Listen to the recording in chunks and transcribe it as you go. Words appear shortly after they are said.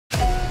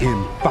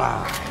In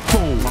 5,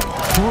 4,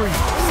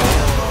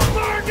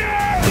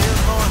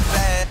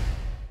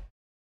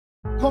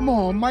 3. Come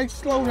on, Mike,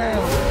 slow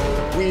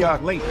down. We are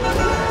late.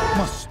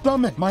 My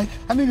stomach, Mike.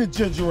 I need a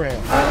ginger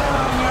ale.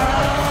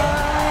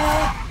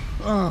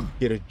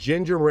 Get a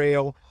ginger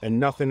ale and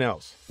nothing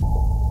else.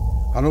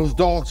 Are those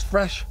dogs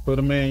fresh? Put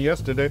them in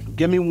yesterday.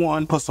 Give me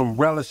one. Put some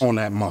relish on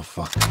that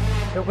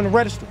motherfucker. Open the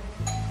register.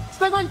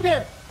 Stay right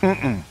there.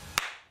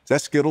 Is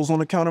that Skittles on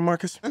the counter,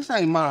 Marcus? This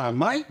ain't mine,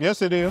 Mike.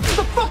 Yes, it is. Get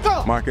the fuck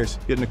up! Marcus,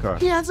 get in the car.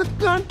 He has a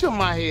gun to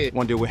my head.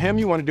 Want to deal with him?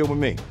 You want to deal with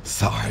me?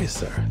 Sorry,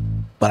 sir,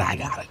 but I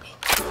gotta go.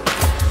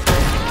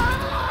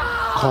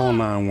 Call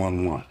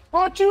 911.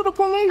 Aren't you the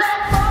police?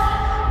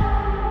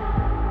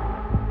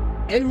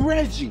 Hey,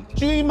 Reggie,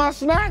 did you eat my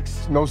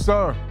snacks? No,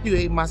 sir. You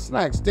ate my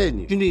snacks,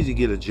 didn't you? You need to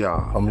get a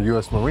job. I'm a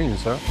U.S. Marine,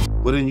 sir.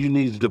 Well, then you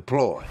need to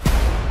deploy.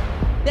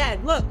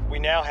 Dad, look. We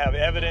now have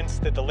evidence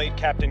that the late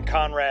Captain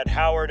Conrad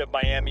Howard of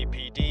Miami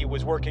PD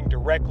was working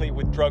directly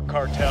with drug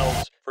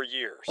cartels for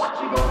years.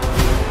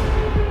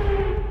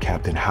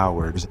 Captain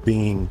Howard is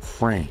being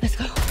framed. Let's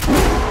go.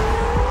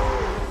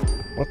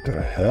 What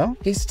the hell?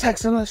 He's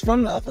texting us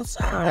from the other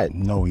side.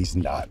 No, he's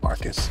not,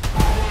 Marcus.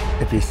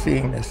 If he's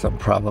seeing this, I'm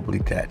probably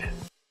dead.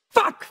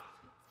 Fuck!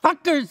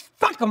 Fuckers!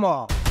 Fuck them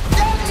all!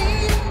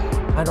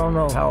 I don't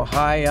know how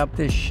high up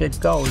this shit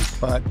goes,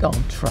 but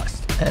don't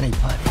trust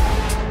anybody.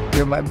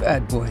 You're my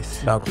bad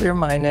boys. Now clear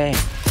my name.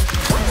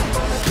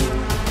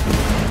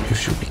 You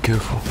should be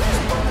careful.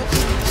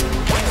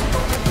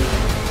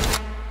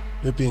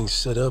 You're being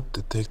set up,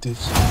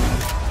 detectives.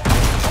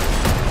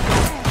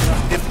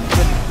 If you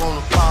really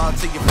wanna fall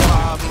to your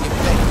fall, and your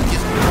back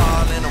gets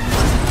falling, I'm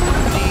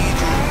need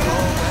you to go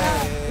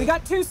away. We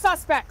got 2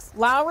 suspects,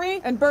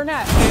 Lowry and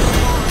Burnett.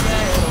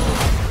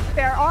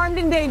 They're armed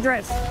and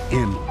dangerous.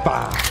 In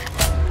 5,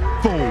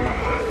 4,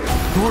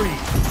 3.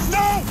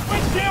 No!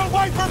 Windshield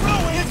wiper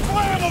fluid! It's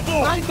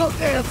flammable! I ain't no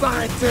damn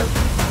scientist.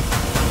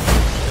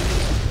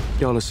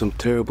 Y'all are some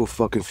terrible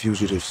fucking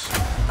fugitives.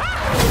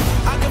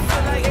 I can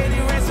feel like 80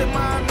 rats in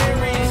my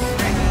memories.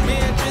 Me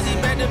and Drizzy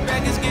back to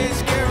back is getting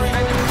scary.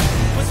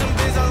 Put some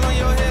bits all on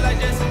your head like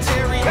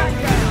dysentery. Going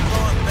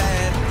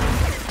bad.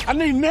 I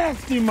need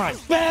nasty Mike.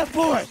 Bad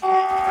boy.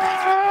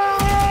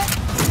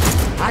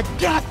 I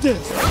got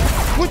this.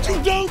 What you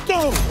don't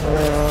do?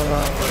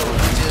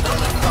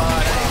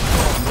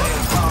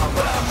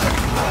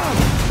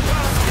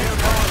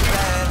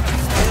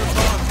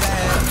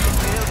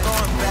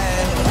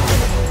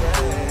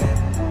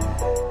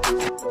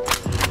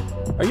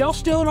 Are y'all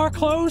still in our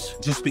clothes?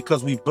 Just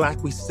because we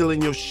black, we still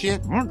in your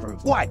shit?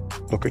 What?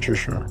 Look at your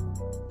shirt.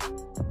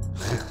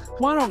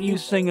 Why don't you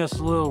sing us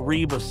a little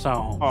Reba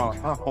song?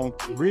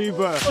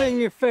 Reba. Sing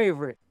your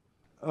favorite.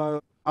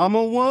 I'm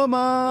a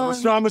woman.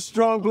 So I'm a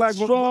strong black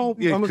woman. Strong.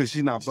 Yeah, because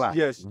she's not black.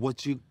 Yes.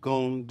 What you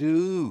gonna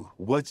do?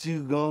 What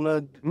you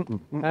gonna do?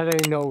 That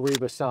ain't no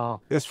Reba song.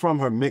 It's from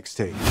her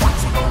mixtape.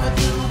 What you gonna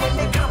do when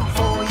they come